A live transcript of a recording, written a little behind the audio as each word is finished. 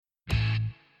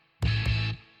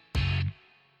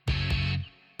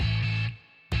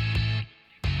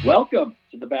Welcome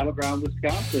to the Battleground,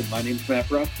 Wisconsin. My name is Matt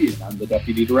Brusky, and I'm the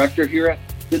Deputy Director here at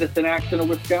Citizen Action of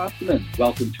Wisconsin. And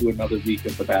welcome to another week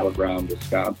of the Battleground,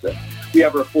 Wisconsin. We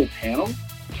have our full panel,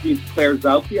 which means Claire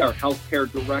Zauke, our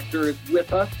Healthcare Director, is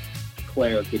with us.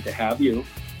 Claire, good to have you.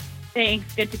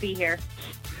 Thanks. Good to be here.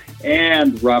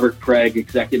 And Robert Craig,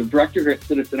 Executive Director here at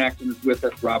Citizen Action, is with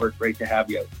us. Robert, great to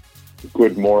have you.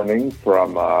 Good morning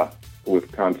from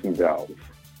Wisconsin Dells.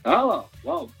 Oh,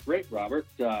 well, great, Robert.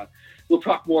 We'll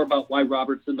talk more about why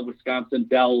Robert's in the Wisconsin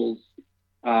Dells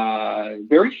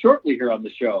very shortly here on the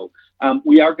show.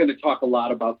 We are going to talk a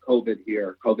lot about COVID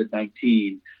here,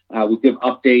 COVID-19. We'll give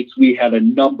updates. We had a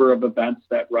number of events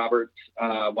that Robert,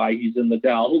 why he's in the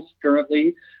Dells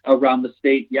currently, around the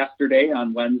state yesterday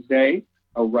on Wednesday,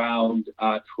 around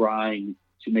trying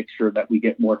to make sure that we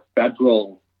get more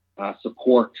federal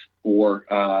support for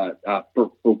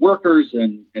workers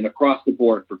and across the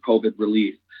board for COVID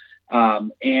relief.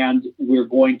 And we're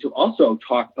going to also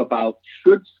talk about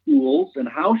should schools and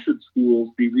how should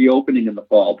schools be reopening in the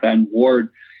fall. Ben Ward,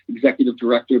 Executive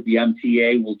Director of the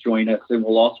MTA, will join us, and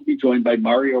we'll also be joined by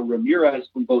Mario Ramirez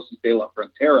from Voces de la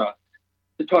Frontera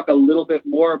to talk a little bit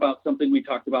more about something we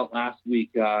talked about last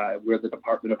week, where the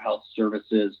Department of Health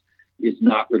Services is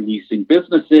not releasing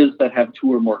businesses that have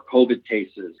 2 or more COVID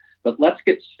cases. But let's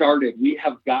get started. We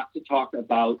have got to talk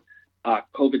about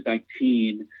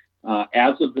COVID-19.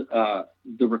 As of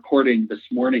the recording this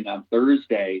morning on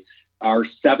Thursday, our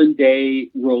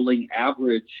 7-day rolling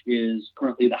average is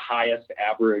currently the highest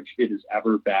average it has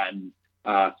ever been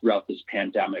throughout this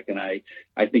pandemic. And I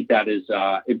think that is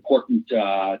important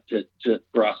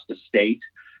for us to state.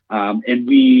 And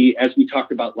as we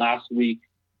talked about last week,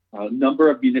 a number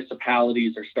of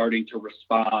municipalities are starting to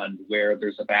respond where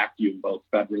there's a vacuum, both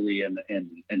federally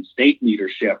and state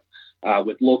leadership,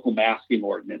 with local masking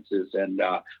ordinances. And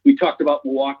we talked about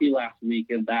Milwaukee last week,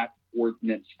 and that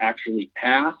ordinance actually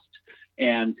passed.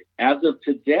 And as of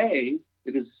today,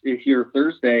 it is here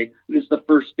Thursday, it is the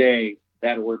first day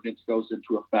that ordinance goes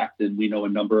into effect, and we know a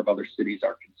number of other cities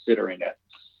are considering it.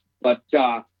 But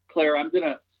Claire, I'm going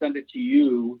to send it to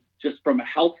you just from a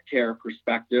healthcare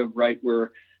perspective, right,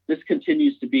 where this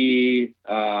continues to be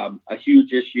a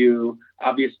huge issue.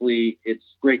 Obviously, it's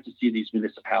great to see these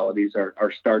municipalities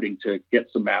are starting to get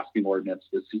some masking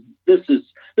ordinances. This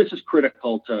is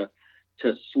critical to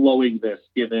slowing this,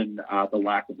 given the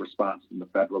lack of response from the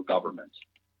federal government.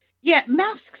 Yeah,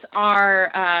 masks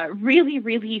are really,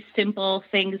 really simple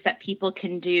things that people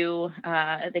can do,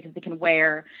 they can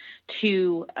wear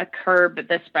to curb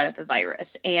the spread of the virus.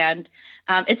 And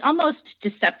it's almost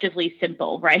deceptively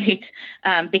simple, right?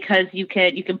 Because you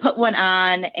can put one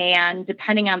on, and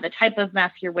depending on the type of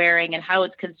mask you're wearing and how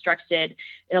it's constructed,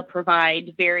 it'll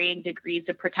provide varying degrees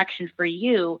of protection for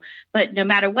you. But no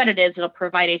matter what it is, it'll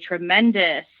provide a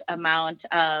tremendous amount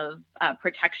of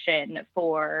protection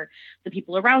for the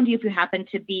people around you if you happen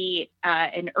to be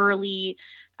an early,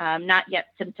 not yet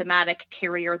symptomatic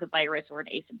carrier of the virus or an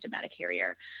asymptomatic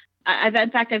carrier. I've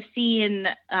seen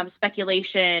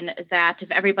speculation that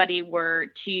if everybody were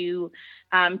to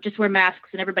just wear masks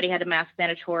and everybody had a mask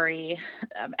mandatory,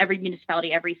 every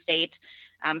municipality, every state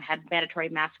had mandatory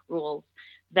mask rules,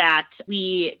 that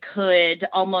we could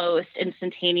almost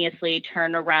instantaneously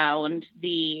turn around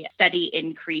the steady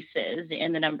increases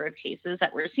in the number of cases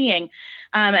that we're seeing.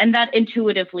 And that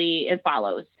intuitively it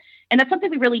follows. And that's something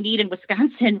we really need in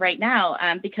Wisconsin right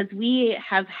now, because we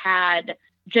have had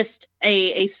just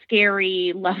a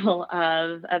scary level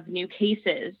of new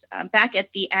cases. Back at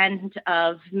the end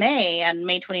of May, on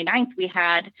May 29th, we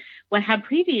had what had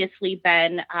previously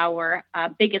been our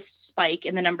biggest spike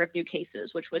in the number of new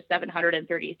cases, which was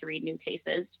 733 new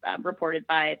cases reported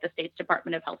by the state's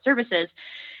Department of Health Services.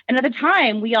 And at the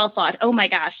time, we all thought, oh my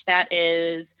gosh, that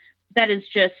is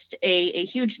just a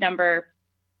huge number.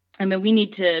 I mean, we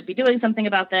need to be doing something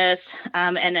about this.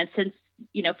 And then since,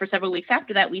 for several weeks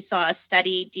after that, we saw a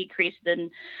steady decrease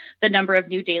in the number of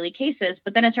new daily cases,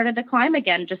 but then it started to climb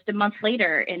again just a month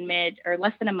later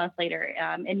less than a month later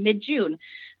in mid-June.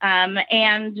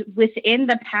 And within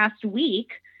the past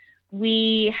week,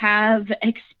 we have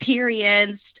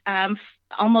experienced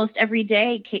almost every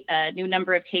day a new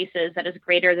number of cases that is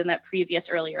greater than that previous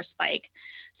earlier spike.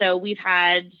 So we've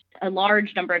had a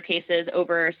large number of cases,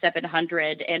 over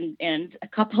 700, and a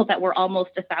couple that were almost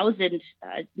 1,000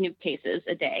 new cases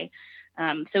a day.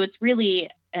 So it's really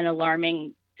an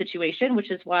alarming situation, which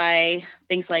is why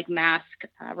things like mask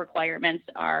requirements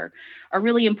are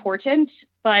really important.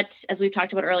 But as we've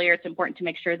talked about earlier, it's important to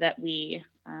make sure that we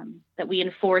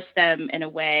enforce them in a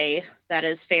way that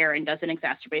is fair and doesn't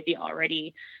exacerbate the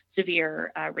already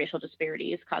severe racial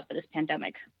disparities caused by this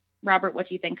pandemic. Robert, what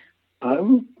do you think?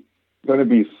 I'm going to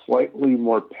be slightly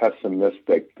more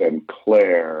pessimistic than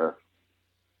Claire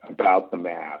about the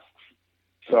masks.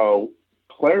 So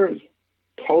Claire is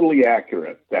totally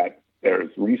accurate that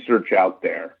there's research out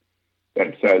there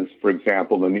that says, for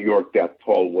example, the New York death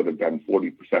toll would have been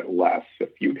 40% less if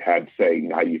you'd had, say,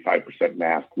 95%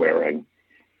 mask wearing.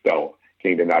 So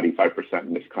getting to 95%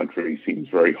 in this country seems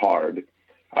very hard,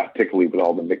 particularly with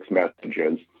all the mixed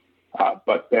messages.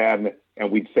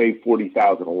 And we'd save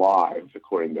 40,000 lives,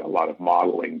 according to a lot of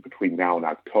modeling, between now and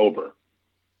October.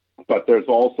 But there's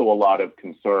also a lot of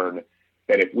concern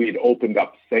that if we had opened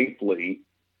up safely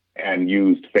and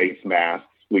used face masks,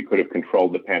 we could have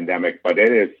controlled the pandemic. But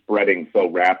it is spreading so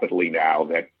rapidly now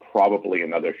that probably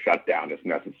another shutdown is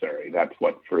necessary. That's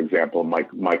what, for example,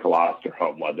 Michael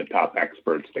Osterholm, one of the top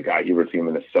experts, the guy University of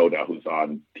Minnesota, who's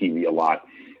on TV a lot,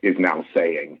 is now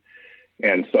saying.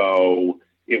 And so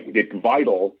it's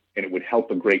vital, and it would help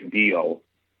a great deal,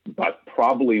 but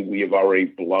probably we have already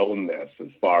blown this as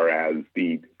far as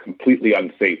the completely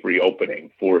unsafe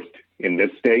reopening forced in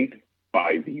this state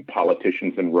by the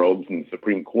politicians in robes in the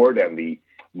Supreme Court and the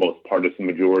most partisan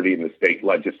majority in the state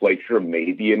legislature,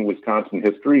 maybe in Wisconsin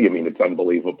history. I mean, it's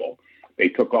unbelievable. They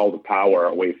took all the power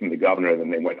away from the governor, and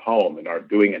then they went home and aren't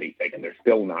doing anything, and they're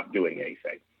still not doing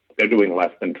anything. They're doing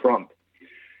less than Trump,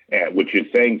 which is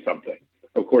saying something.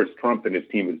 Of course, Trump and his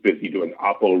team is busy doing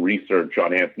Oppo research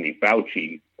on Anthony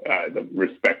Fauci, the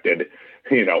respected,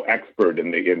 expert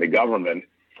in the government.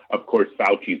 Of course,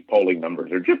 Fauci's polling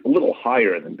numbers are just a little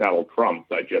higher than Donald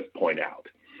Trump's, I just point out.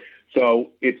 So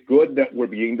it's good that we're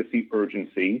beginning to see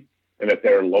urgency and that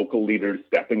there are local leaders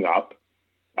stepping up.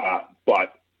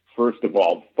 But first of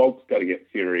all, folks got to get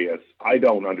serious. I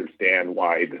don't understand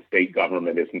why the state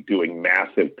government isn't doing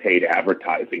massive paid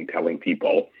advertising telling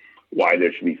people why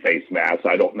there should be face masks.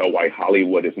 I don't know why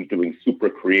Hollywood isn't doing super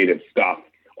creative stuff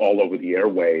all over the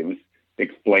airwaves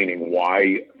explaining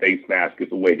why face mask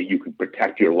is a way that you can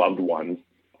protect your loved ones,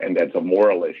 and that's a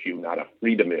moral issue, not a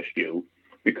freedom issue,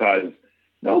 because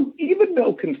even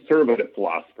no conservative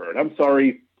philosopher, and I'm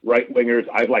sorry, right-wingers,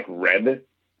 I've read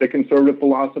the conservative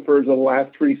philosophers of the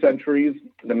last 3 centuries,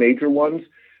 the major ones,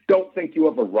 don't think you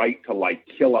have a right to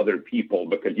kill other people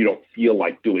because you don't feel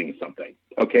like doing something.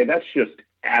 Okay, that's just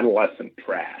adolescent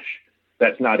trash.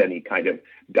 That's not any kind of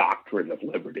doctrine of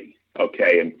liberty.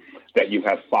 Okay, and that you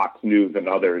have Fox News and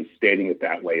others stating it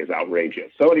that way is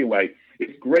outrageous. So anyway,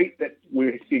 it's great that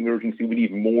we're seeing urgency. We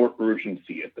need more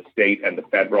urgency at the state and the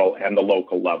federal and the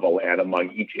local level and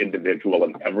among each individual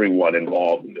and everyone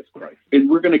involved in this crisis. And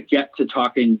we're going to get to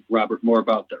talking, Robert, more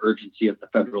about the urgency at the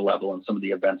federal level and some of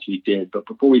the events we did. But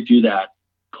before we do that,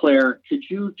 Claire, could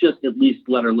you just at least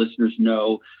let our listeners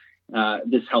know,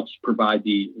 this helps provide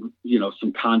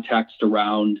some context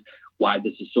around why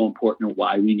this is so important and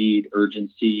why we need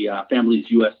urgency. Families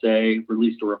USA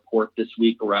released a report this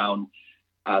week around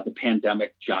the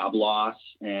pandemic job loss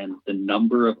and the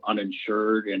number of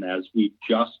uninsured. And as we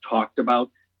just talked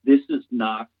about, this is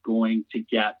not going to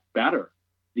get better.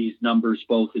 These numbers,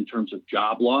 both in terms of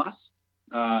job loss,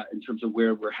 in terms of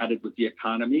where we're headed with the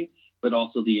economy, but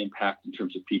also the impact in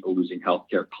terms of people losing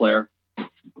healthcare. Claire?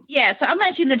 Yeah, so I'm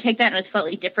actually going to take that in a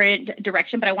slightly different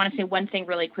direction, but I want to say one thing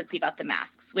really quickly about the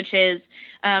masks, which is,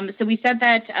 so we said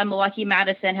that Milwaukee,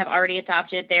 Madison have already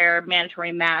adopted their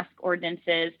mandatory mask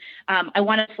ordinances. I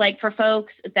want to flag for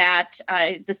folks that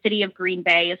the city of Green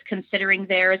Bay is considering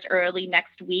theirs early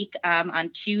next week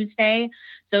on Tuesday.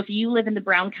 So if you live in the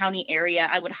Brown County area,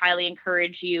 I would highly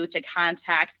encourage you to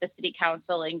contact the city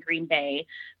council in Green Bay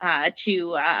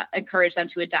to encourage them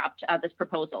to adopt this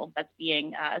proposal that's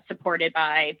being supported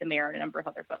by the mayor and a number of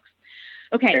other folks.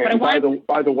 Okay, and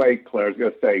by the way, Claire, I was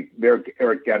going to say,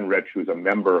 Eric Genrich, who's a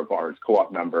member of ours,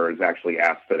 co-op member, has actually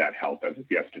asked for that help as of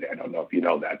yesterday. I don't know if you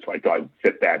know that, so I thought I'd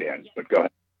fit that in, but go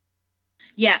ahead.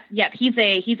 Yeah, he's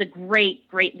a great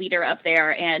leader up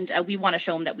there, and we want to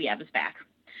show him that we have his back.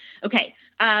 Okay,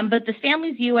 but the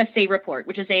Families USA report,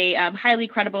 which is a highly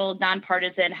credible,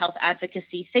 nonpartisan health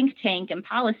advocacy think tank and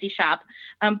policy shop,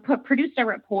 produced a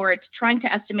report trying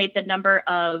to estimate the number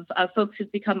of folks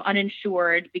who've become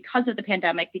uninsured because of the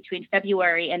pandemic between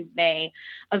February and May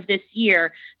of this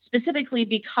year, specifically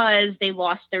because they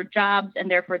lost their jobs and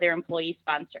therefore their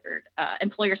employer-sponsored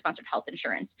health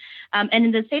insurance. And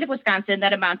in the state of Wisconsin,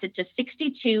 that amounted to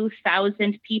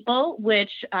 62,000 people,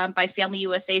 which by Family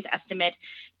USA's estimate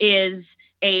is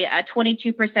a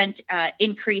 22%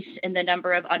 increase in the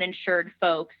number of uninsured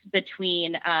folks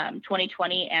between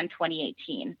 2020 and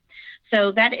 2018.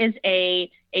 So that is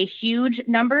a huge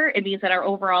number. It means that our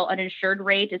overall uninsured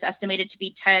rate is estimated to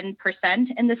be 10%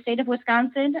 in the state of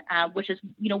Wisconsin, which is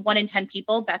 1 in 10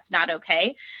 people. That's not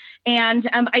okay. And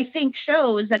I think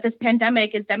shows that this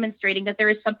pandemic is demonstrating that there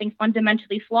is something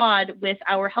fundamentally flawed with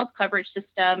our health coverage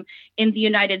system in the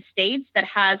United States that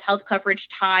has health coverage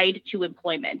tied to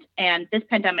employment. And this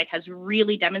pandemic has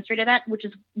really demonstrated that, which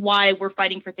is why we're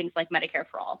fighting for things like Medicare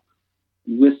for all.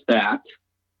 With that,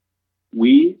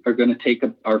 we are going to take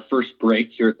our first break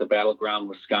here at the Battleground,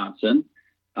 Wisconsin.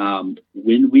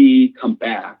 When we come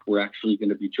back, we're actually going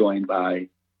to be joined by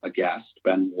a guest,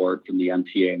 Ben Ward from the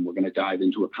MTA, and we're going to dive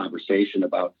into a conversation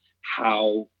about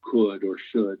how could or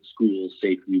should schools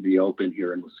safely reopen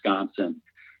here in Wisconsin.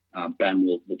 Ben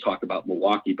will talk about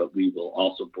Milwaukee, but we will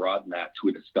also broaden that to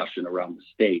a discussion around the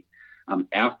state.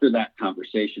 After that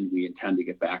conversation, we intend to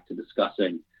get back to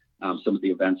discussing some of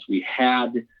the events we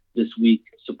had this week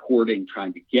supporting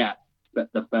trying to get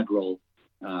the federal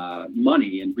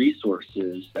money and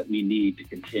resources that we need to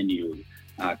continue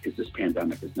because this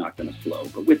pandemic is not going to slow.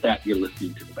 But with that, you're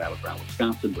listening to the Battleground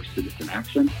Wisconsin. We're Citizen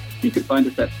Action. You can find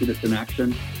us at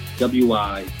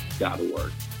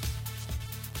citizenactionwi.org.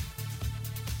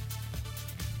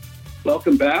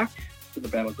 Welcome back to the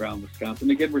Battleground Wisconsin.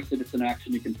 Again, we're Citizen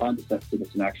Action. You can find us at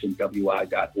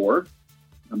citizenactionwi.org.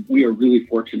 We are really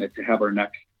fortunate to have our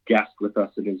next guest with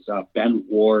us. It is Ben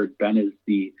Ward. Ben is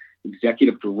the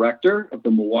Executive Director of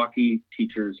the Milwaukee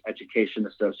Teachers Education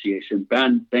Association.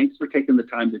 Ben, thanks for taking the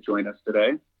time to join us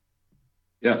today.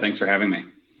 Yeah, thanks for having me.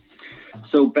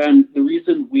 So, Ben, the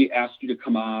reason we asked you to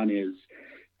come on is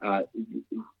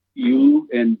you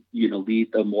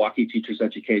lead the Milwaukee Teachers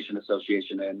Education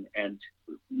Association, and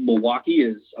Milwaukee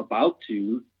is about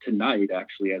to, tonight,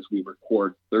 actually, as we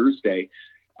record Thursday,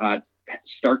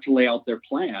 start to lay out their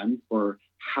plan for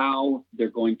how they're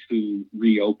going to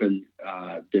reopen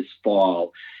this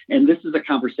fall. And this is a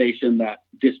conversation that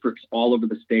districts all over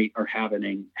the state are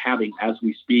having as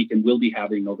we speak, and will be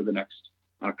having over the next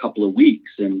couple of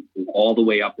weeks and all the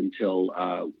way up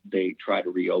until they try to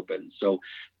reopen. So,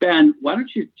 Ben, why don't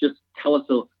you just tell us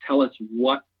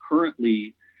what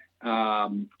currently,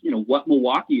 what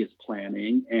Milwaukee is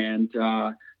planning and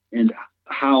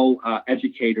how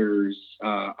educators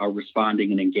are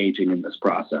responding and engaging in this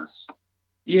process.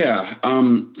 Yeah.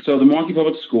 So the Milwaukee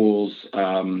Public Schools,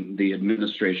 the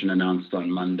administration announced on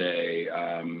Monday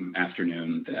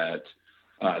afternoon that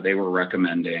they were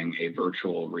recommending a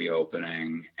virtual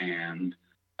reopening. And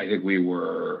I think we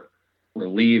were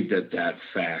relieved at that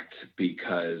fact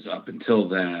because up until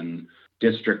then,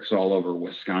 districts all over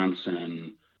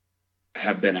Wisconsin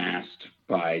have been asked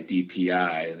by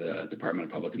DPI, the Department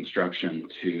of Public Instruction,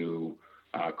 to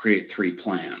create 3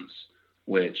 plans,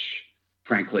 which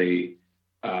frankly,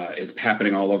 is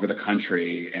happening all over the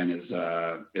country and is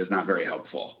not very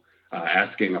helpful.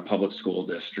 Asking a public school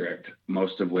district,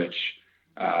 most of which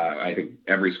I think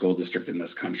every school district in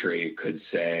this country could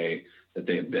say that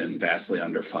they've been vastly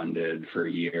underfunded for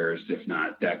years, if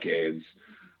not decades,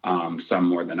 some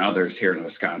more than others here in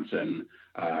Wisconsin.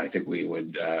 I think we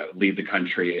would lead the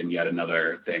country in yet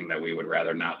another thing that we would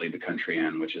rather not lead the country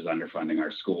in, which is underfunding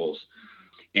our schools.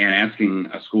 And asking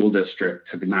a school district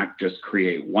to not just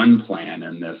create one plan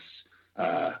in this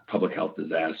public health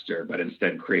disaster, but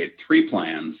instead create 3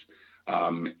 plans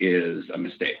is a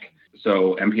mistake.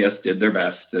 So MPS did their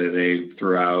best. They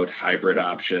threw out hybrid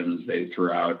options. They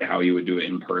threw out how you would do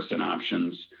in-person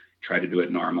options, try to do it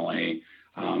normally.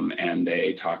 And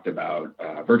they talked about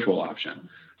a virtual option.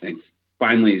 I think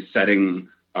finally setting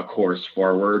a course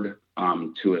forward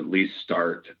to at least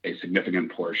start a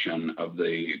significant portion of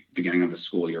the beginning of the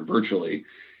school year virtually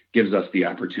gives us the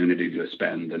opportunity to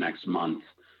spend the next month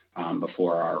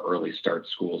before our early start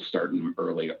schools start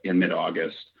in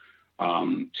mid-August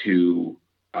to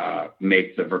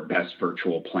make the best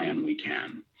virtual plan we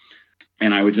can.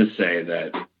 And I would just say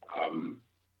that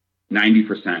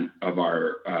 90% of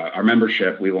our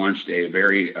membership, we launched a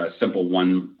very simple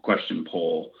 1-question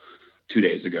poll 2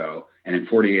 days ago, and in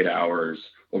 48 hours,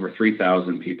 over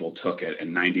 3,000 people took it,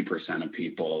 and 90% of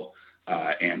people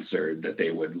answered that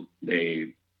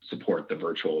they support the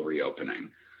virtual reopening.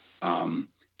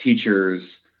 Teachers,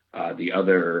 the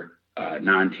other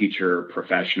non-teacher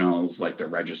professionals like the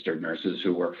registered nurses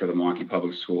who work for the Milwaukee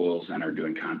Public Schools and are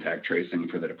doing contact tracing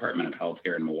for the Department of Health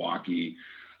here in Milwaukee,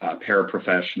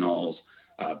 paraprofessionals,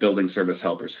 building service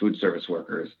helpers, food service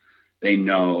workers, they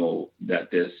know that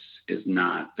this is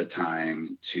not the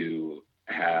time to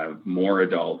have more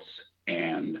adults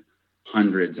and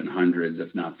hundreds and hundreds,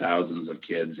 if not thousands of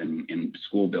kids in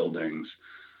school buildings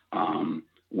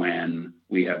when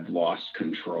we have lost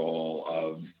control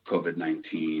of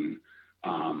COVID-19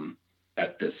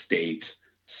 at the state,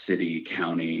 city,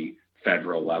 county,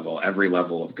 federal level. Every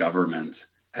level of government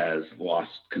has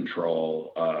lost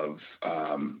control of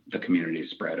the community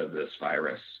spread of this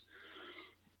virus.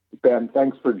 Ben,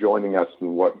 thanks for joining us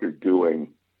and what you're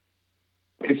doing.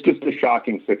 It's just a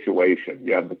shocking situation.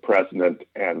 You have the president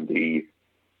and the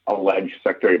alleged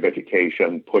Secretary of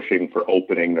Education pushing for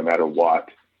opening no matter what.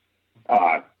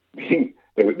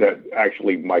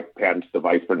 Actually, Mike Pence, the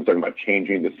vice president, talking about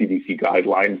changing the CDC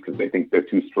guidelines because they think they're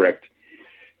too strict.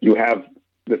 You have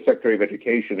the Secretary of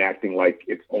Education acting like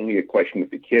it's only a question of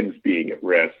the kids being at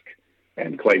risk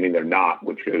and claiming they're not,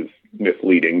 which is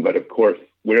misleading. But of course,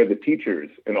 where are the teachers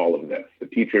in all of this? The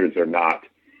teachers are not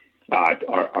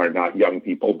young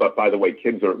people, but by the way,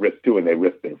 kids are at risk too, and they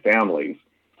risk their families.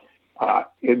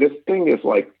 This thing is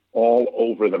like all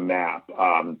over the map.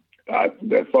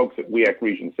 The folks at WEAC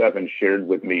Region 7 shared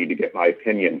with me, to get my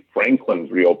opinion, Franklin's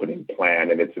reopening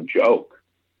plan, and it's a joke.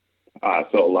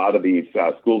 So a lot of these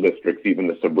school districts, even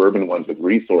the suburban ones with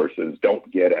resources,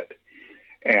 don't get it.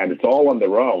 And it's all on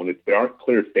their own. There aren't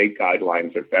clear state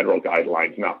guidelines or federal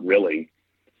guidelines, not really,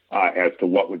 as to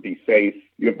what would be safe.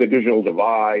 You have the digital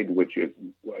divide, which is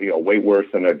way worse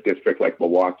in a district like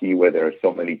Milwaukee where there are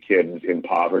so many kids in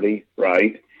poverty,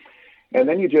 right? And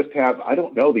then you just have, I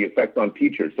don't know, the effect on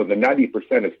teachers. So the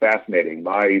 90% is fascinating.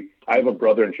 I have a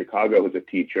brother in Chicago who's a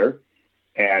teacher,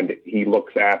 and he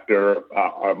looks after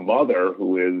our mother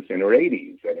who is in her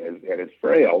 80s and is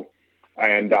frail.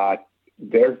 And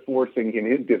they're forcing in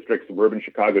his district, suburban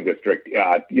Chicago district,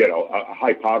 a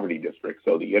high poverty district,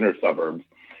 so the inner suburbs.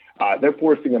 They're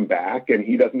forcing him back, and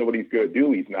he doesn't know what he's going to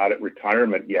do. He's not at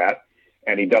retirement yet,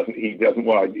 and he doesn't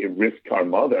want to risk our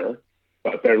mother.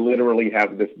 But they literally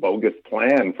have this bogus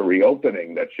plan for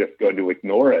reopening that's just going to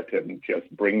ignore it and just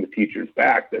bring the teachers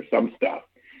back. There's some stuff,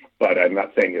 but I'm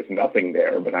not saying there's nothing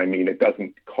there, but I mean, it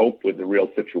doesn't cope with the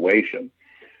real situation.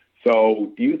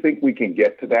 So do you think we can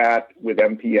get to that with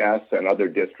MPS and other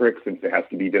districts, since it has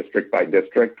to be district by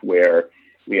district, where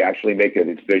we actually make a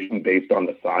decision based on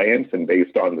the science and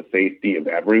based on the safety of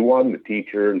everyone, the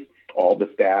teachers, all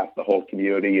the staff, the whole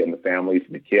community, and the families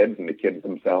of the kids and the kids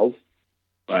themselves?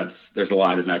 There's a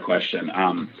lot in that question.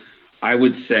 I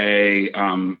would say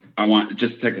I want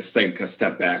just to take a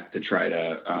step back to try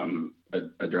to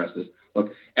address this.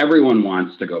 Look, everyone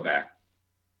wants to go back.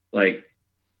 Like,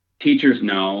 teachers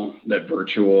know that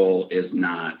virtual is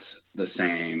not the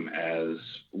same as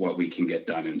what we can get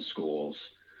done in schools.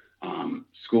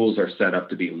 Schools are set up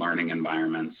to be learning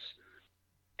environments,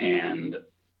 and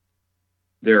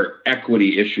their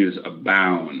equity issues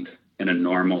abound in a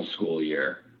normal school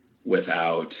year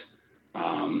without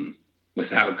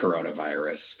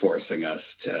coronavirus forcing us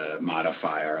to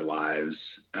modify our lives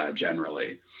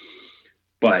generally.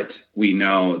 But we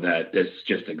know that this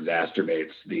just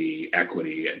exacerbates the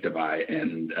equity divide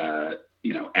and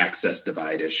access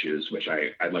divide issues, which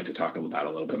I'd like to talk about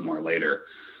a little bit more later.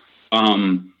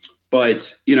 But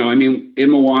in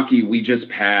Milwaukee,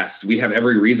 we have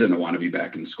every reason to want to be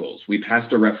back in schools. We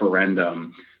passed a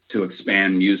referendum to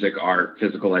expand music, art,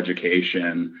 physical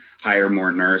education, hire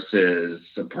more nurses,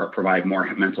 provide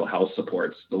more mental health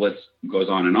supports. The list goes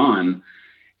on.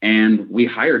 And we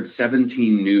hired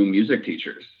 17 new music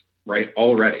teachers, right,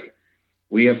 already.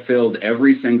 We have filled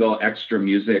every single extra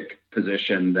music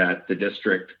position that the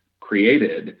district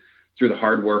created through the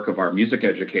hard work of our music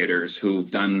educators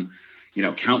who've done,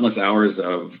 countless hours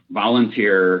of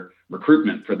volunteer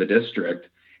recruitment for the district.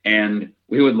 And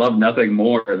we would love nothing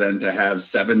more than to have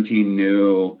 17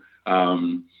 new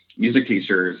music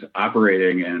teachers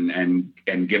operating and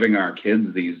giving our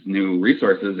kids these new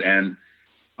resources. And,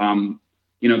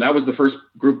 that was the first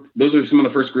group. Those are some of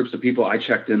the first groups of people I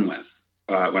checked in with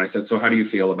when I said, so how do you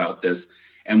feel about this?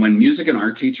 And when music and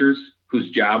art teachers, whose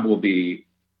job will be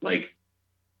like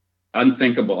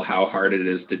unthinkable how hard it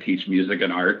is to teach music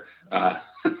and art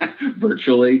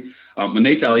virtually, when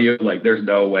they tell you like there's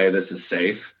no way this is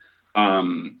safe,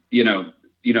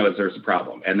 there's a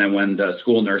problem. And then when the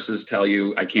school nurses tell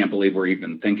you, I can't believe we're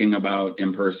even thinking about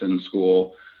in-person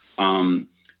school,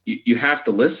 you have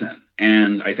to listen.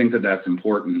 And I think that that's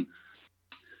important.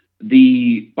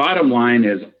 The bottom line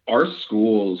is our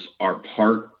schools are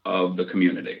part of the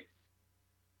community.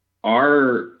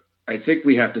 I think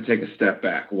we have to take a step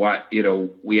back.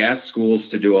 We ask schools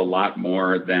to do a lot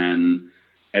more than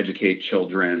educate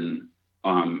children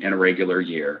in a regular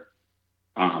year.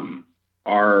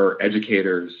 Our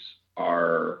educators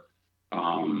are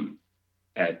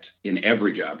in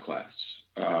every job class,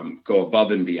 go above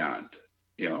and beyond,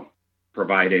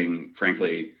 providing,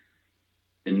 frankly,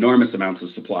 enormous amounts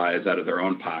of supplies out of their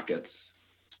own pockets.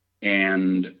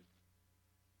 And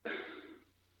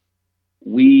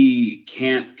we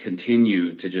can't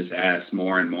continue to just ask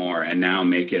more and more and now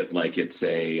make it like it's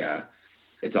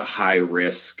a high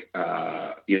risk,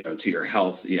 to your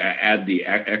health. Add the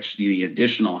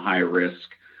additional high risk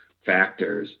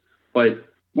factors, but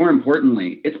more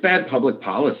importantly, it's bad public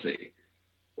policy.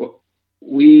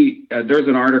 There's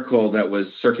an article that was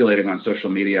circulating on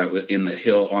social media on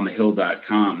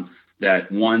thehill.com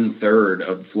that 1/3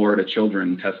 of Florida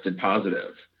children tested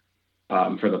positive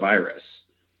for the virus.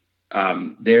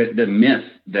 The myth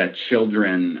that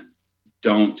children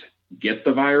don't get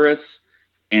the virus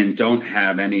and don't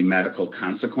have any medical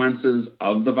consequences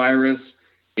of the virus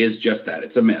is just that.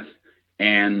 It's a myth.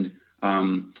 And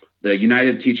the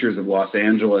United Teachers of Los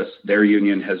Angeles, their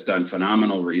union, has done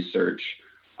phenomenal research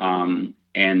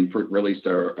and released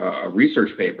a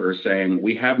research paper saying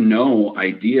we have no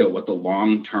idea what the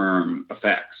long-term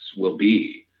effects will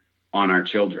be on our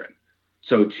children.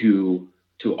 So to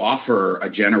offer a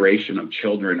generation of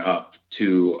children up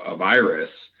to a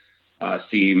virus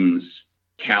seems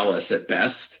callous at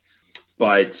best.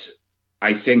 But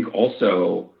I think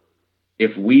also,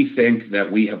 if we think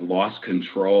that we have lost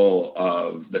control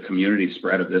of the community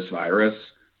spread of this virus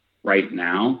right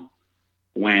now,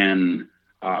 when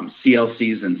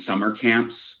CLCs and summer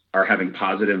camps are having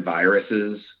positive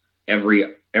viruses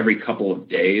every couple of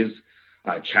days,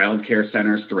 child care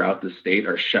centers throughout the state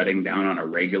are shutting down on a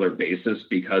regular basis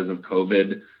because of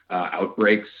COVID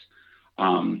outbreaks.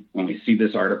 When we see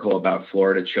this article about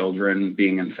Florida children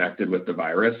being infected with the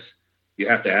virus, you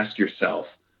have to ask yourself,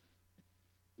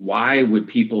 why would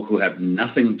people who have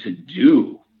nothing to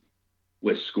do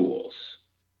with schools,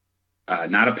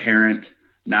 not a parent,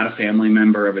 not a family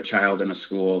member of a child in a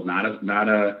school, not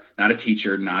a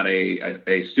teacher, not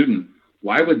a student,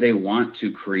 why would they want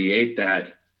to create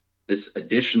this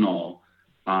additional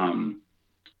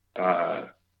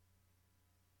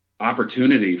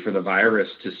opportunity for the virus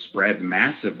to spread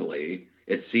massively?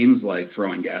 It seems like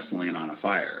throwing gasoline on a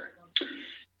fire.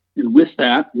 And with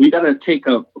that, we got to take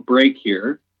a break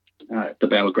here at the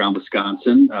Battleground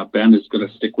Wisconsin. Ben is going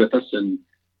to stick with us, and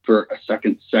for a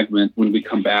second segment, when we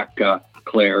come back,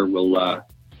 Claire will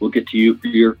get to you for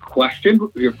your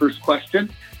first question.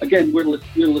 Again,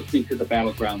 you're listening to the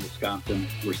Battleground Wisconsin.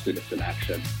 We're Citizen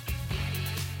Action.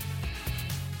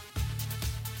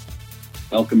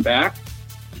 Welcome back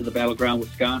to the Battleground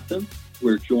Wisconsin.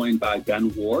 We're joined by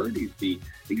Ben Ward. He's the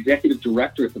Executive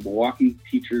Director at the Milwaukee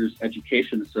Teachers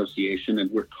Education Association, and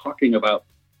we're talking about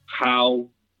how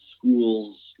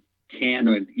schools can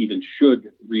and even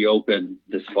should reopen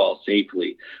this fall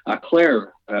safely.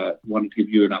 Claire, wanted to give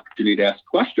you an opportunity to ask a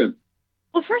question.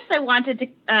 Well, first I wanted to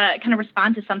kind of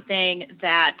respond to something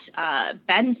that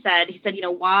Ben said. He said,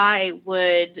 why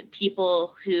would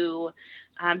people who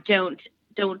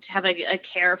don't have a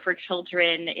care for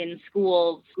children in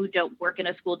schools, who don't work in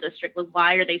a school district,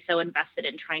 why are they so invested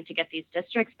in trying to get these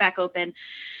districts back open?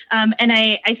 And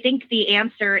I think the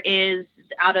answer is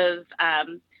out of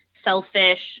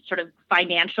selfish sort of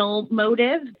financial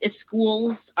motive. If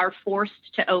schools are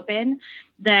forced to open,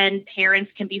 then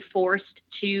parents can be forced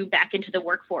to back into the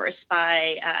workforce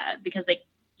because they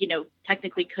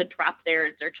technically could drop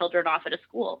their children off at a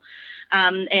school.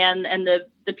 And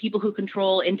the people who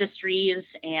control industries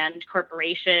and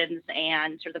corporations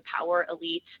and sort of the power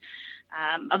elite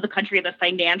of the country have a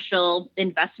financial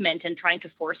investment in trying to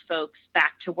force folks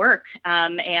back to work.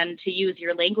 And to use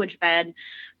your language, Ben,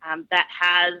 that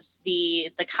has the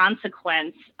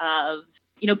consequence of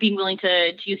being willing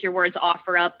to use your words,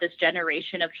 offer up this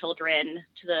generation of children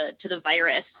to the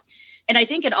virus. And I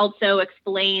think it also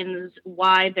explains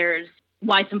why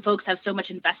some folks have so much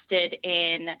invested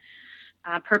in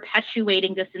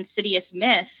perpetuating this insidious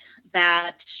myth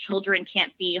that children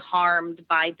can't be harmed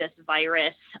by this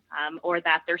virus, or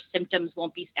that their symptoms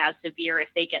won't be as severe if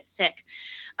they get sick,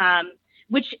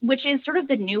 which is sort of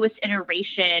the newest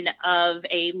iteration of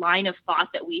a line of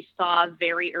thought that we saw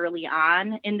very early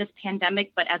on in this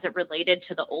pandemic, but as it related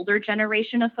to the older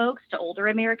generation of folks, to older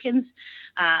Americans,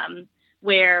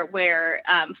 where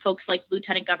folks like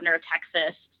Lieutenant Governor of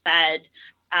Texas said,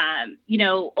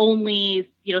 only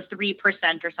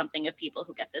 3% or something of people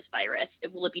who get this virus,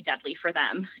 will it be deadly for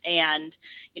them? And,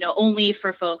 only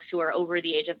for folks who are over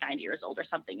the age of 90 years old or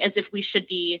something, as if we should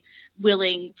be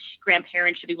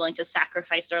grandparents should be willing to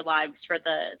sacrifice their lives for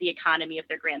the economy of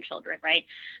their grandchildren, right?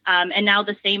 And now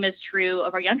the same is true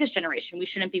of our youngest generation. We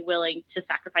shouldn't be willing to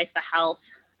sacrifice the health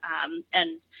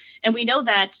And we know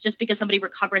that just because somebody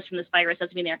recovers from this virus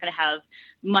doesn't mean they're going to have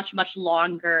much, much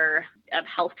longer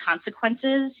health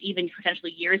consequences, even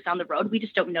potentially years down the road. We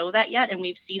just don't know that yet. And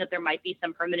we've seen that there might be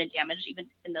some permanent damage even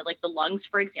in the lungs,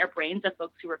 for example, our brains of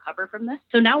folks who recover from this.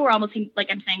 So now we're almost seeing,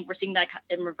 like I'm saying, we're seeing that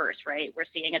in reverse, right? We're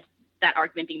seeing that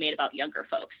argument being made about younger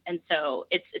folks. And so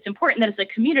it's important that as a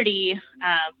community,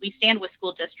 we stand with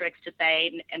school districts to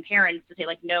say, and parents to say,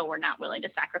 like, no, we're not willing to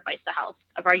sacrifice the health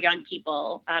of our young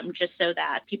people just so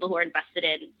that people who are invested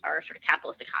in our sort of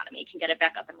capitalist economy can get it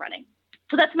back up and running.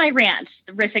 So that's my rant,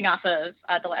 riffing off of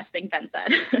the last thing Ben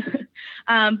said.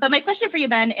 But my question for you,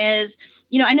 Ben, is,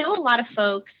 I know a lot of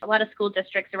folks, a lot of school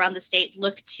districts around the state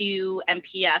look to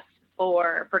MPS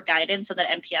for guidance, so that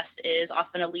MPS is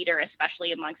often a leader,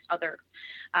 especially amongst other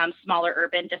smaller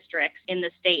urban districts in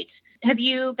the state. Have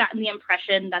you gotten the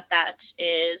impression that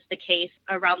is the case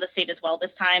around the state as well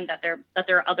this time, that there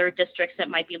are other districts that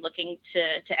might be looking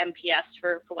to MPS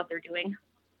for what they're doing?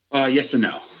 Yes and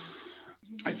no.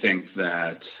 I think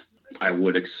that I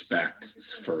would expect,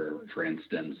 for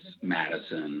instance,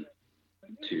 Madison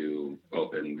to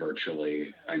open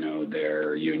virtually. I know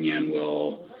their union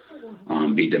will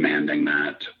be demanding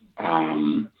that.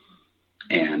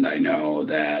 And I know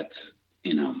that,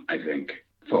 I think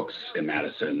folks in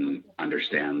Madison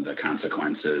understand the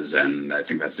consequences, and I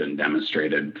think that's been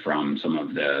demonstrated from some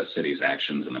of the city's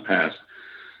actions in the past.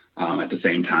 At the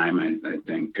same time, I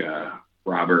think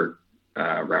Robert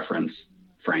referenced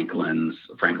Franklin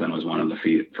was one of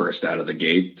the first out of the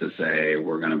gate to say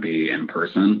we're going to be in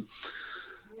person.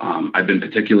 I've been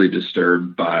particularly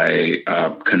disturbed by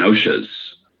Kenosha's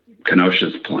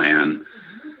plan.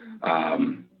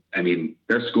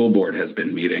 Their school board has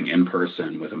been meeting in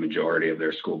person with a majority of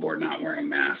their school board not wearing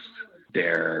masks.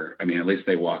 At least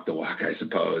they walk the walk, I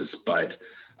suppose. But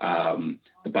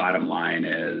the bottom line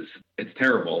is it's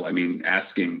terrible.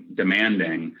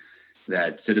 Demanding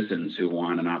that citizens who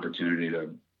want an opportunity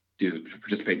to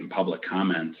participate in public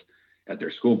comment at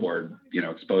their school board,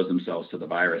 expose themselves to the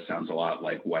virus sounds a lot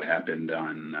like what happened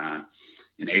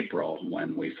in April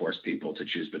when we forced people to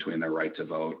choose between their right to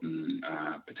vote and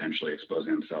potentially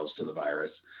exposing themselves to the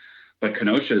virus. But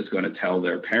Kenosha is going to tell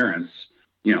their parents,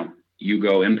 you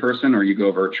go in person or you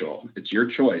go virtual. It's your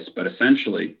choice, but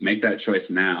essentially make that choice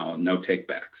now, no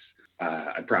takebacks.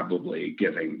 They probably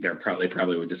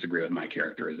would disagree with my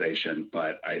characterization,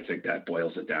 but I think that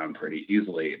boils it down pretty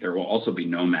easily. There will also be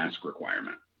no mask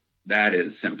requirement. That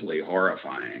is simply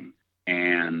horrifying.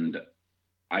 And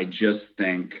I just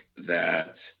think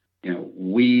that,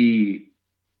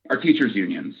 our teachers'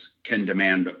 unions can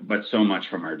demand but so much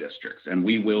from our districts, and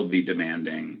we will be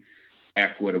demanding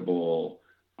equitable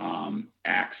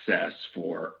access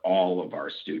for all of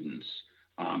our students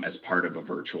as part of a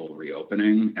virtual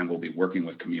reopening. And we'll be working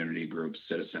with community groups.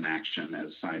 Citizen Action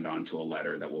has signed on to a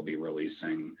letter that we'll be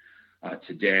releasing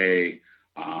today.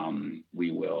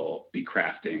 We will be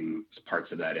crafting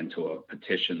parts of that into a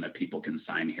petition that people can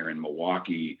sign here in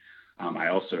Milwaukee. I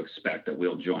also expect that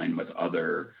we'll join with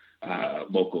other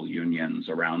local unions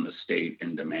around the state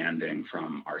in demanding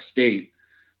from our state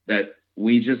that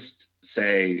we just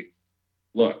say,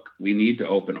 look, we need to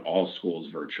open all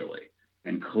schools virtually.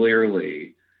 And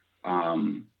clearly,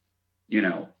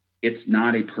 it's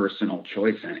not a personal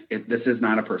choice. This is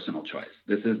not a personal choice.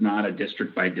 This is not a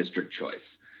district by district choice.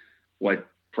 What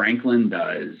Franklin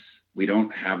does, we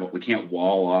can't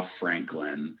wall off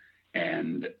Franklin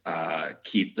and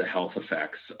keep the health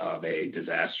effects of a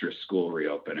disastrous school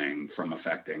reopening from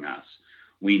affecting us.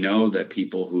 We know that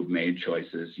people who've made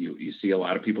choices, you see a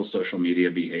lot of people's social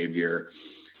media behavior,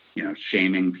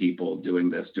 shaming people, doing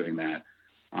this, doing that.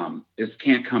 This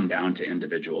can't come down to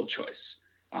individual choice.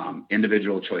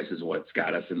 Individual choice is what's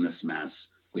got us in this mess.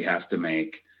 We have to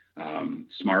make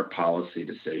smart policy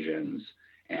decisions,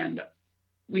 and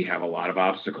we have a lot of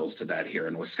obstacles to that here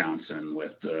in Wisconsin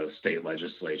with the state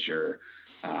legislature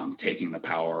taking the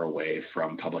power away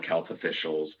from public health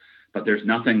officials. But there's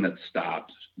nothing that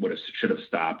should have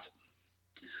stopped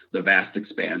the vast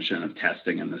expansion of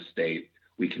testing in the state.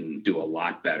 We can do a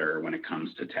lot better when it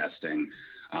comes to testing.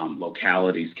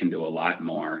 Localities can do a lot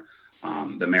more.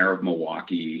 The mayor of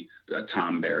Milwaukee,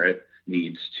 Tom Barrett,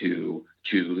 needs to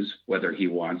choose whether he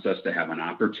wants us to have an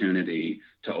opportunity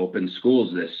to open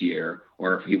schools this year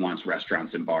or if he wants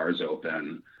restaurants and bars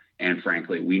open. And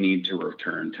frankly, we need to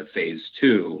return to phase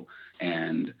 2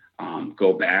 and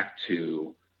go back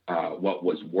to what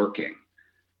was working,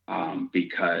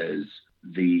 because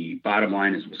the bottom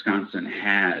line is Wisconsin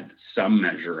had some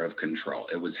measure of control.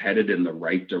 It was headed in the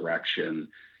right direction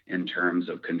in terms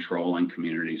of controlling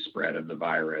community spread of the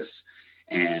virus.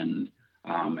 And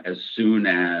As soon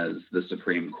as the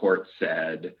Supreme Court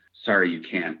said, sorry, you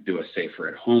can't do a safer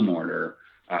at home order,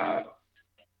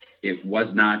 it was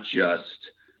not just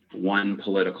one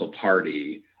political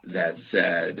party that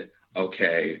said,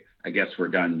 okay, I guess we're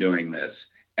done doing this.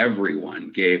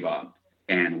 Everyone gave up,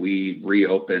 and we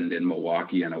reopened in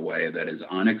Milwaukee in a way that is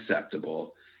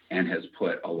unacceptable and has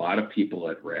put a lot of people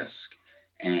at risk.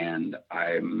 And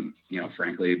I'm,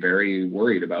 frankly, very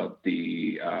worried about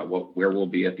where we'll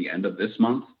be at the end of this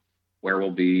month, where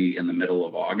we'll be in the middle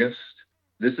of August.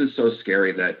 This is so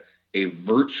scary that a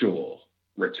virtual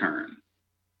return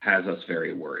has us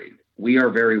very worried. We are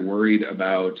very worried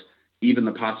about even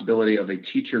the possibility of a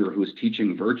teacher who's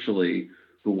teaching virtually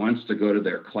who wants to go to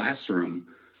their classroom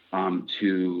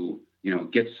to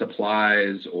get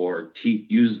supplies or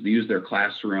use their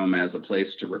classroom as a place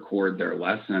to record their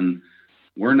lesson.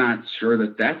 We're not sure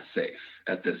that that's safe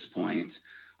at this point.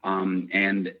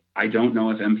 And I don't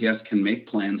know if MPS can make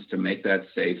plans to make that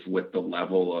safe with the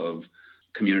level of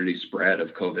community spread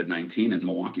of COVID-19 in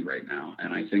Milwaukee right now.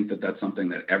 And I think that that's something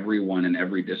that everyone in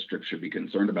every district should be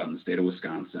concerned about in the state of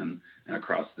Wisconsin and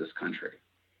across this country.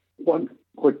 One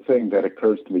quick thing that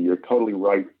occurs to me, you're totally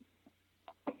right.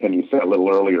 And you said a little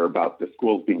earlier about the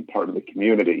schools being part of the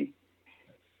community.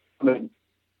 I mean,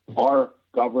 our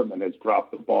government has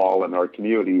dropped the ball in our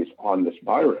communities on this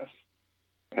virus.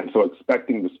 And so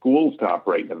expecting the schools to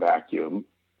operate in a vacuum,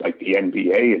 like the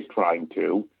NBA is trying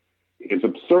to, is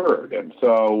absurd. And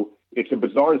so it's a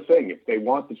bizarre thing. If they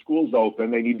want the schools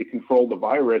open, they need to control the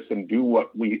virus and do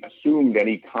what we assumed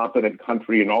any competent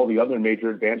country and all the other major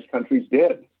advanced countries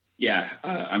did. Yeah,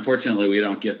 unfortunately, we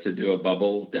don't get to do a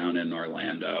bubble down in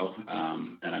Orlando,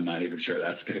 and I'm not even sure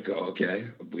that's going to go okay.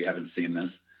 We haven't seen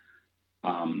this.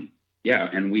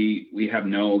 And we have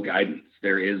no guidance.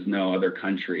 There is no other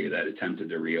country that attempted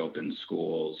to reopen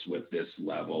schools with this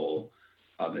level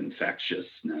of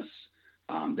infectiousness,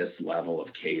 this level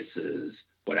of cases.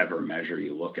 Whatever measure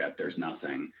you look at, there's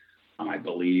nothing. I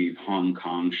believe Hong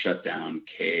Kong shut down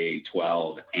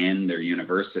K-12 and their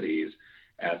universities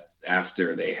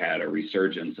after they had a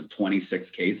resurgence of 26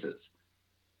 cases.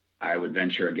 I would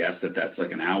venture a guess that that's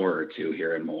like an hour or two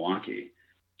here in Milwaukee.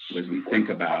 So as we think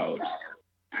about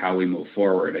how we move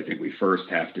forward, I think we first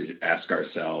have to ask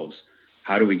ourselves,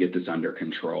 how do we get this under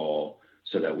control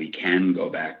so that we can go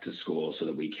back to school, so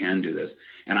that we can do this?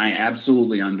 And I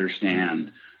absolutely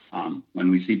understand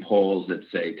when we see polls that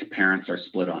say parents are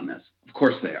split on this. Of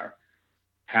course they are.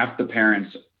 Half the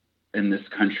parents in this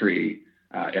country,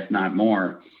 if not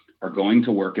more, are going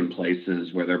to work in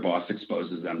places where their boss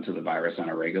exposes them to the virus on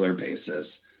a regular basis.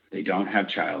 They don't have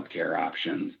childcare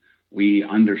options. We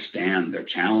understand their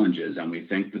challenges, and we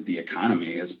think that the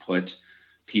economy has put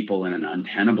people in an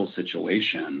untenable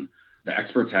situation. The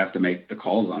experts have to make the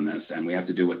calls on this, and we have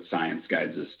to do what science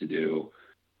guides us to do.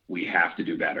 We have to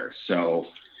do better. So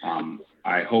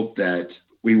I hope that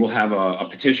we will have a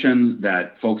petition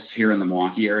that folks here in the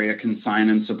Milwaukee area can sign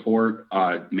and support,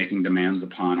 making demands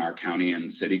upon our county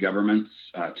and city governments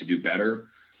to do better.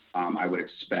 I would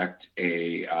expect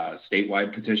a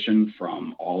statewide petition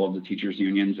from all of the teachers'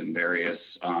 unions in various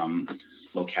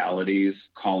localities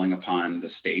calling upon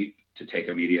the state to take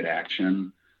immediate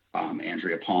action.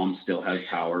 Andrea Palm still has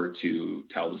power to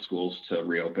tell the schools to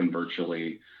reopen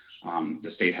virtually.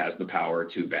 The state has the power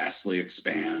to vastly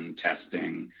expand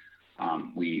testing.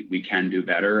 We can do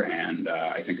better, and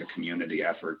I think a community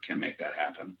effort can make that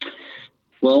happen.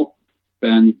 Well,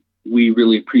 Ben, we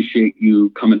really appreciate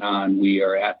you coming on. We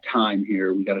are at time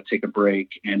here. We got to take a break,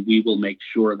 and we will make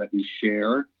sure that we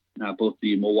share both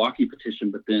the Milwaukee petition,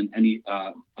 but then any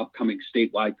upcoming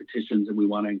statewide petitions. And we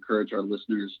want to encourage our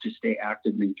listeners to stay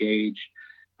active and engaged.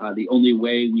 The only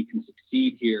way we can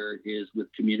succeed here is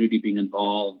with community being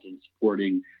involved in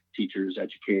supporting teachers,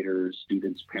 educators,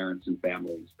 students, parents, and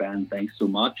families. Ben, thanks so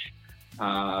much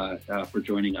for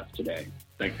joining us today.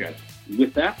 Thanks, guys.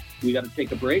 With that, we got to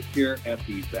take a break here at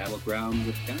the Battleground,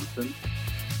 Wisconsin.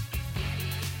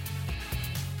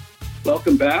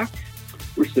 Welcome back.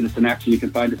 We're Citizen Action. You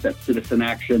can find us at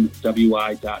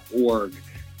citizenactionwi.org.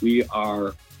 We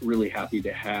are really happy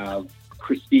to have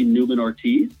Christine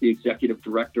Newman-Ortiz, the Executive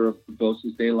Director of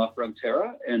Voces de la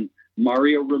Frontera, and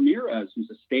Mario Ramirez,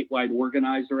 who's a statewide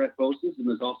organizer at Voces and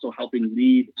is also helping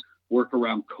lead work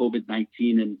around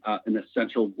COVID-19 and an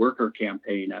essential worker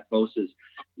campaign at Voces.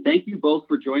 Thank you both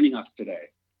for joining us today.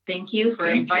 Thank you for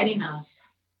inviting us.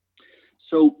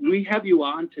 So we have you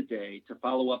on today to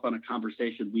follow up on a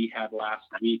conversation we had last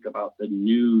week about the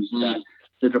news that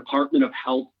the Department of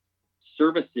Health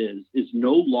Services is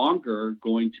no longer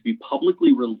going to be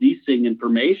publicly releasing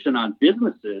information on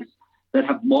businesses that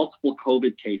have multiple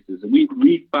COVID cases. And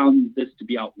we found this to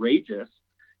be outrageous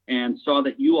and saw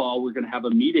that you all were going to have a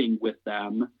meeting with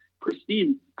them.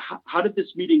 Christine, how did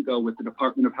this meeting go with the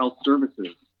Department of Health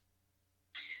Services?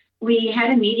 We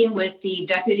had a meeting with the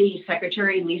Deputy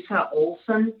Secretary, Lisa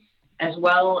Olson, as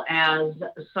well as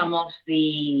some of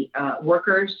the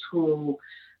workers who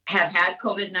have had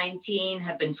COVID-19,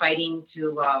 have been fighting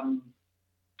to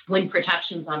win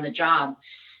protections on the job.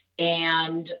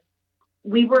 And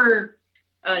we were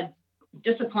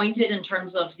disappointed in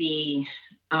terms of the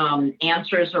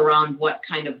answers around what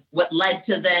led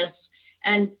to this.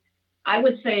 And I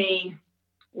would say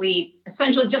we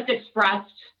essentially just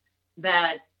expressed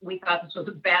that we thought this was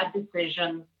a bad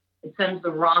decision. It sends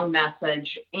the wrong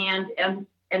message, and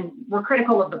we're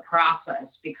critical of the process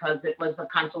because it was a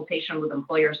consultation with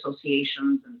employer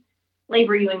associations and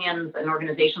labor unions and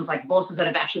organizations like BOSAs that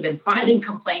have actually been filing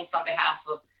complaints on behalf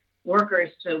of workers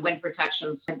to win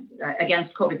protections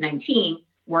against COVID-19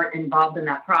 weren't involved in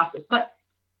that process. But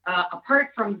apart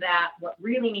from that, what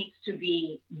really needs to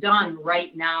be done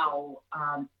right now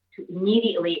to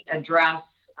immediately address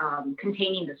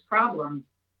containing this problem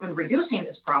and reducing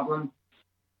this problem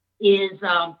is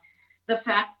the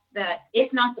fact that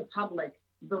if not the public,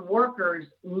 the workers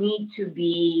need to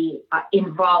be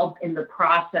involved in the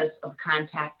process of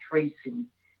contact tracing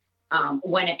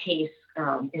when a case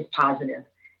is positive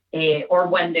or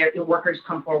when the workers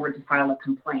come forward to file a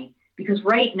complaint. Because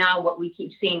right now, what we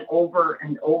keep seeing over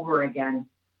and over again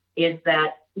is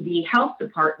that the health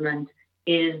department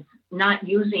is not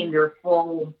using their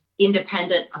full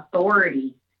independent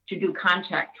authority to do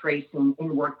contact tracing in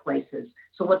workplaces.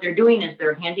 So what they're doing is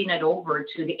they're handing it over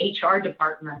to the HR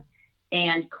department,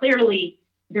 and clearly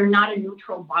they're not a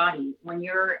neutral body. When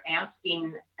you're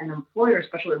asking an employer,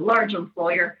 especially a large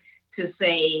employer, to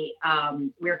say,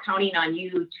 we're counting on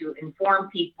you to inform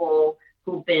people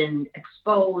who've been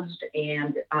exposed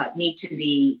and need to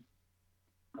be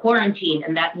quarantined,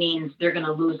 and that means they're going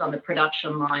to lose on the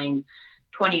production line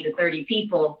 20 to 30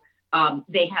 people,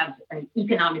 they have an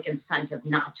economic incentive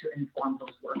not to inform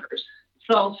those workers.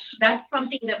 So that's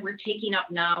something that we're taking up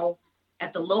now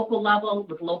at the local level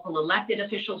with local elected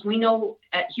officials. We know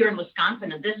here in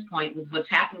Wisconsin at this point, with what's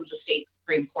happened with the state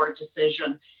Supreme Court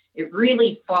decision, it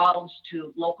really falls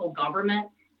to local government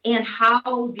and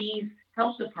how these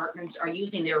health departments are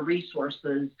using their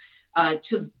resources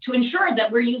to ensure that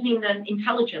we're using them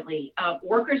intelligently.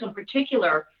 Workers in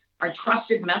particular are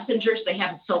trusted messengers. They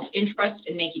have self-interest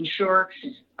in making sure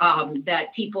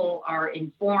that people are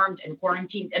informed and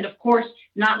quarantined, and of course,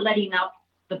 not letting up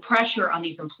the pressure on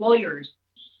these employers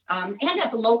and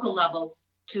at the local level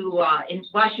to,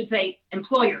 I should say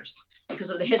employers, because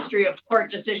of the history of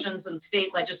court decisions and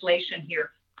state legislation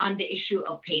here on the issue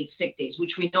of paid sick days,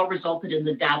 which we know resulted in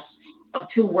the deaths of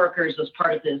 2 workers as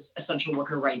part of this essential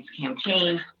worker rights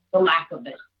campaign, the lack of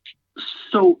it.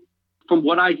 So from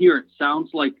what I hear, it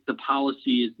sounds like the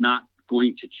policy is not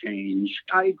going to change.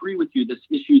 I agree with you, this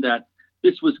issue that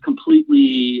this was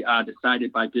completely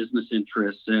decided by business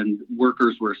interests and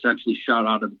workers were essentially shut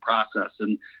out of the process.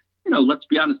 And, let's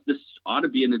be honest, this ought to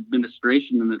be an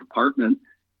administration and a department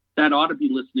that ought to be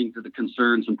listening to the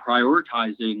concerns and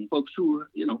prioritizing folks who,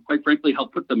 quite frankly,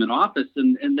 help put them in office.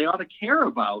 And they ought to care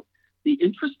about the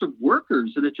interest of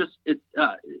workers. And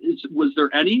was there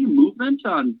any movement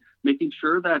on making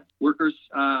sure that workers,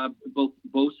 both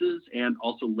BOSAs and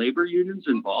also labor unions,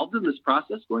 involved in this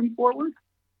process going forward?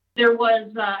 There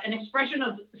was an expression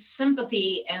of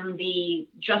sympathy, and the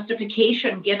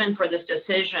justification given for this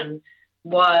decision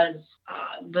was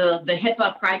the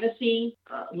HIPAA privacy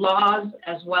laws,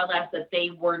 as well as that they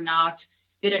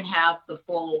didn't have the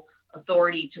full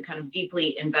authority to kind of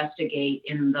deeply investigate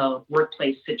in the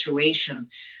workplace situation.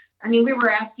 I mean, we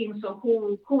were asking, so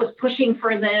who was pushing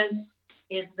for this?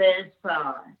 Is this,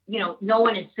 no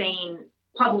one is saying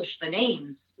publish the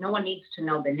names. No one needs to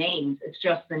know the names. It's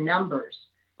just the numbers,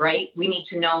 right? We need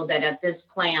to know that at this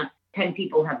plant, 10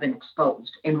 people have been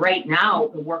exposed. And right now,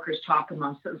 the workers talk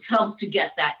amongst themselves to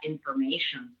get that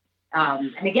information.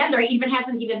 And again, there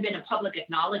hasn't been a public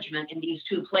acknowledgement in these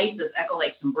 2 places, Echo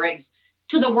Lakes and Briggs,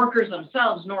 to the workers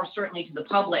themselves, nor certainly to the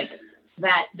public,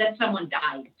 that someone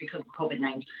died because of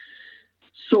COVID-19.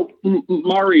 So,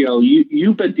 Mario,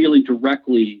 you've been dealing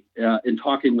directly in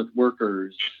talking with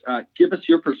workers. Give us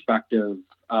your perspective,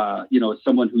 as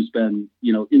someone who's been,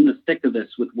 in the thick of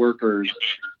this with workers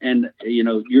and,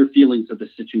 your feelings of the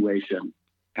situation.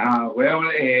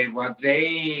 What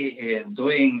they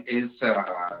doing is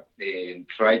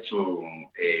try to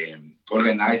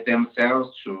organize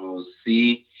themselves to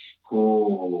see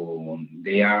who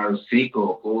they are sick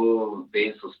or who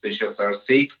they suspicious are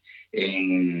sick,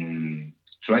 and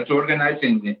try to organize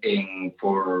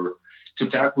to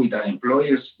talk with the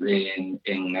employers and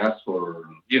ask for,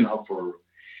 for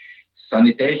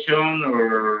sanitation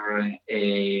or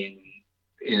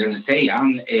say,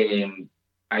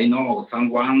 I know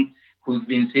someone who's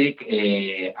been sick.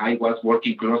 I was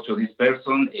working close to this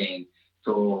person, and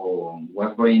so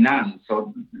what's going on?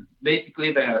 So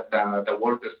basically, the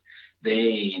workers,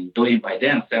 they do it by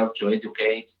themselves to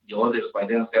educate the others, by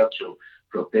themselves to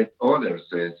protect others.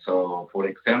 So, for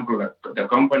example, the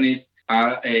companies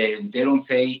they don't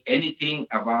say anything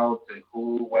about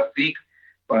who was sick,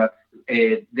 but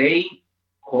they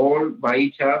call by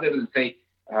each other and say,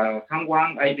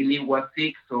 someone I believe was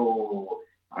sick, so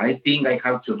I think I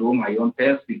have to do my own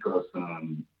test because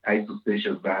I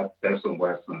suspicious that person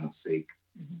was sick.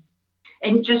 Mm-hmm.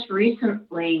 And just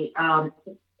recently,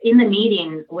 in the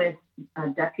meeting with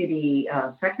Deputy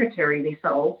Secretary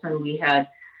Lisa Olson, we had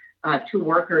two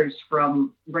workers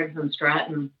from Briggs and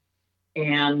Stratton,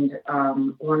 and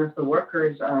one of the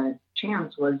workers,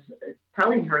 Chance, was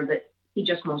telling her that he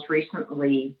just most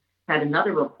recently had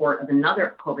another report of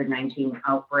another COVID-19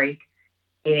 outbreak,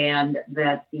 and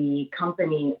that the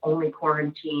company only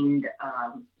quarantined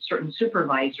certain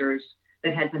supervisors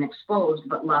that had been exposed,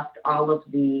 but left all of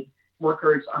the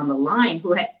workers on the line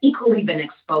who had equally been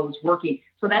exposed working.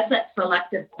 So that's that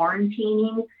selective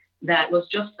quarantining that was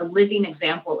just a living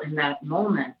example in that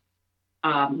moment.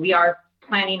 We are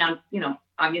planning on,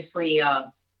 obviously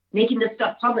making this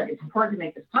stuff public. It's important to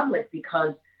make this public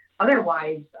because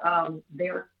otherwise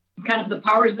they're kind of the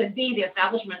powers that be, the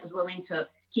establishment is willing to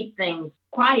keep things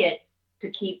quiet to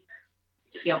keep,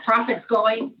 profits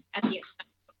going at the expense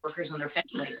of workers and their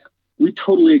families. We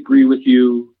totally agree with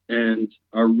you and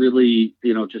are really,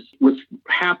 just was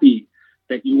happy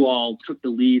that you all took the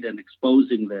lead in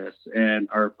exposing this and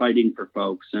are fighting for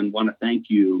folks, and want to thank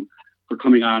you for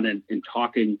coming on and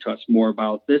talking to us more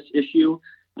about this issue.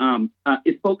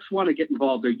 If folks want to get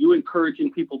involved, are you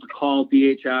encouraging people to call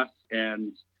DHS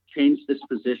and change this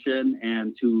position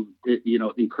and to,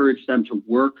 encourage them to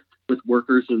work with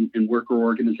workers and worker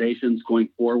organizations going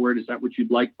forward? Is that what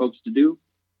you'd like folks to do?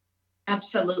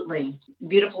 Absolutely.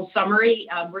 Beautiful summary.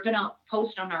 We're going to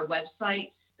post on our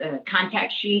website the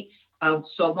contact sheet.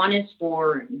 So one is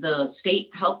for the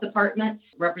state health department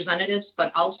representatives,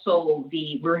 but also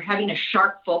we're having a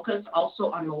sharp focus also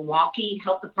on Milwaukee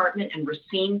Health Department and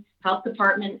Racine Health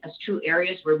Department as two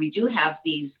areas where we do have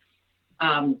these,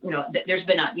 there's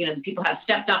been people have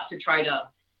stepped up to try to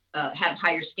have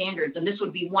higher standards. And this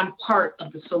would be one part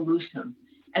of the solution,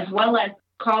 as well as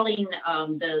calling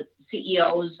the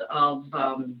CEOs of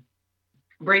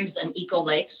Briggs and Eco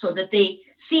Lake so that they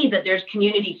see that there's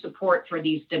community support for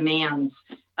these demands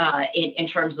in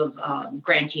terms of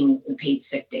granting paid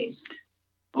sick days.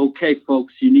 Okay,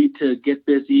 folks, you need to get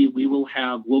busy.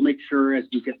 We'll make sure as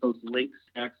you get those links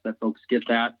that folks get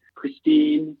that.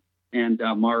 Christine and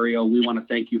Mario, we want to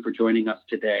thank you for joining us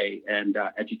today and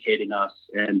educating us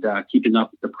and keeping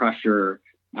up the pressure.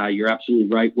 You're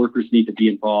absolutely right. Workers need to be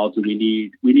involved, and we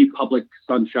need public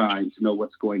sunshine to know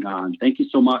what's going on. Thank you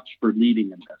so much for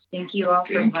leading in this. Thank you all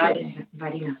for inviting us.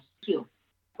 Thank you.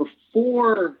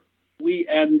 Before we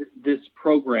end this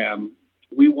program,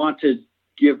 we want to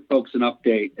give folks an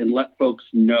update and let folks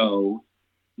know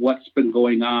what's been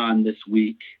going on this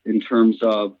week in terms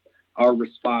of our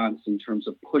response, in terms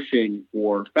of pushing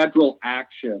for federal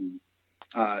action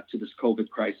to this COVID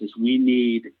crisis. We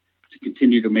need to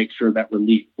continue to make sure that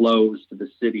relief flows to the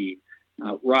city.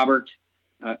 Robert,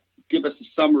 give us a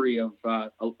summary of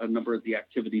a number of the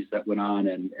activities that went on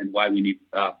and why we need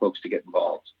folks to get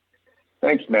involved.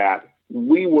 Thanks, Matt.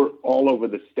 We were all over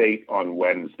the state on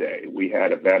Wednesday. We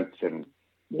had events in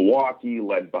Milwaukee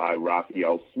led by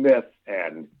Raphael Smith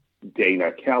and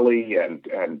Dana Kelly and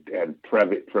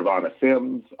Trevonna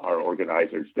Sims, our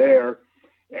organizers there,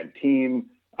 and team.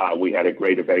 We had a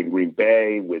great event in Green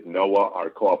Bay with Noah, our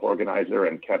co-op organizer,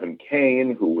 and Kevin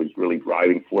Kane, who was really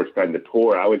driving force behind the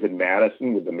tour. I was in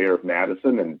Madison with the mayor of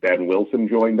Madison, and Ben Wilson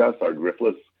joined us, our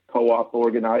Driftless co-op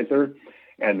organizer.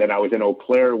 And then I was in Eau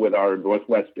Claire with our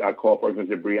Northwest co-op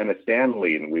organizer, Brianna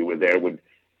Stanley, and we were there with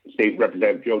State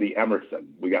Representative Jody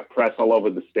Emerson. We got press all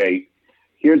over the state.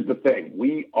 Here's the thing.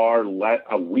 We are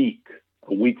a week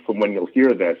from when you'll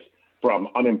hear this, from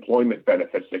unemployment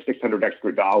benefits, the $600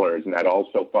 extra, and that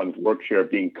also funds WorkShare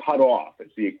being cut off.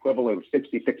 It's the equivalent of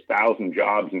 66,000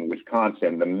 jobs in Wisconsin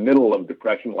in the middle of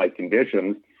depression-like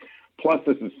conditions. Plus,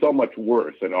 this is so much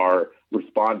worse, and our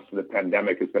response to the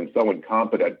pandemic has been so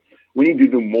incompetent. We need to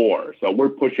do more. So we're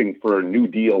pushing for a New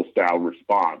Deal-style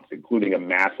response, including a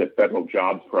massive federal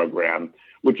jobs program,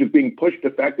 which is being pushed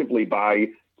effectively by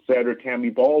Senator Tammy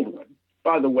Baldwin.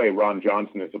 By the way, Ron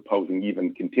Johnson is opposing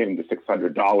even continuing the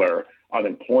 $600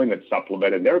 unemployment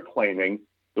supplement, and they're claiming,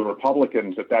 the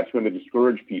Republicans, that that's going to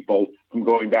discourage people from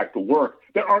going back to work.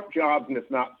 There aren't jobs and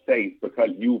it's not safe because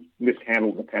you've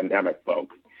mishandled the pandemic,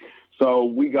 folks. So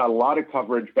we got a lot of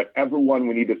coverage, but everyone,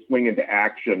 we need to swing into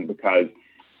action because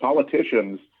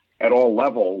politicians at all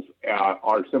levels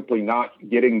are simply not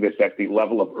getting this at the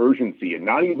level of urgency, and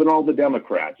not even all the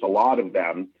Democrats, a lot of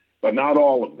them, but not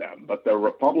all of them. But the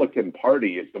Republican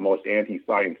Party is the most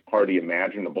anti-science party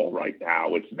imaginable right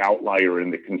now. It's an outlier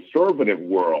in the conservative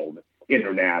world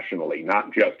internationally,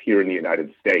 not just here in the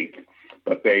United States,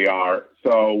 but they are.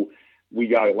 So we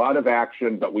got a lot of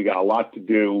action, but we got a lot to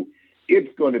do.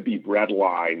 It's going to be bread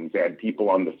lines and people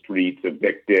on the streets,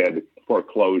 evicted,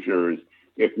 foreclosures,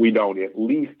 if we don't at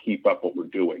least keep up what we're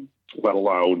doing, let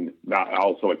alone not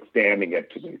also expanding it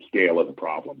to the scale of the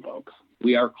problem, folks.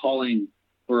 We are calling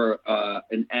for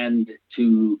an end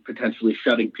to potentially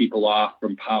shutting people off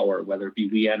from power, whether it be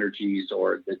We Energies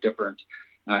or the different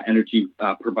energy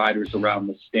providers around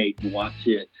the state. We want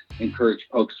to encourage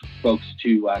folks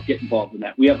to get involved in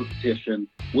that. We have a petition.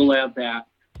 We'll add that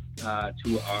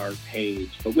to our page.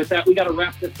 But with that, we got to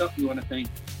wrap this up. We want to thank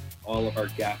all of our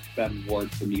guests, Ben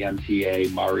Ward from the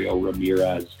MTA, Mario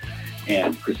Ramirez,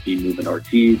 and Christine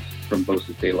Newman-Ortiz from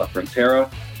Voces de la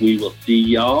Frontera. We will see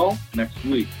y'all next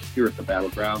week here at the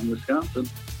Battleground, Wisconsin.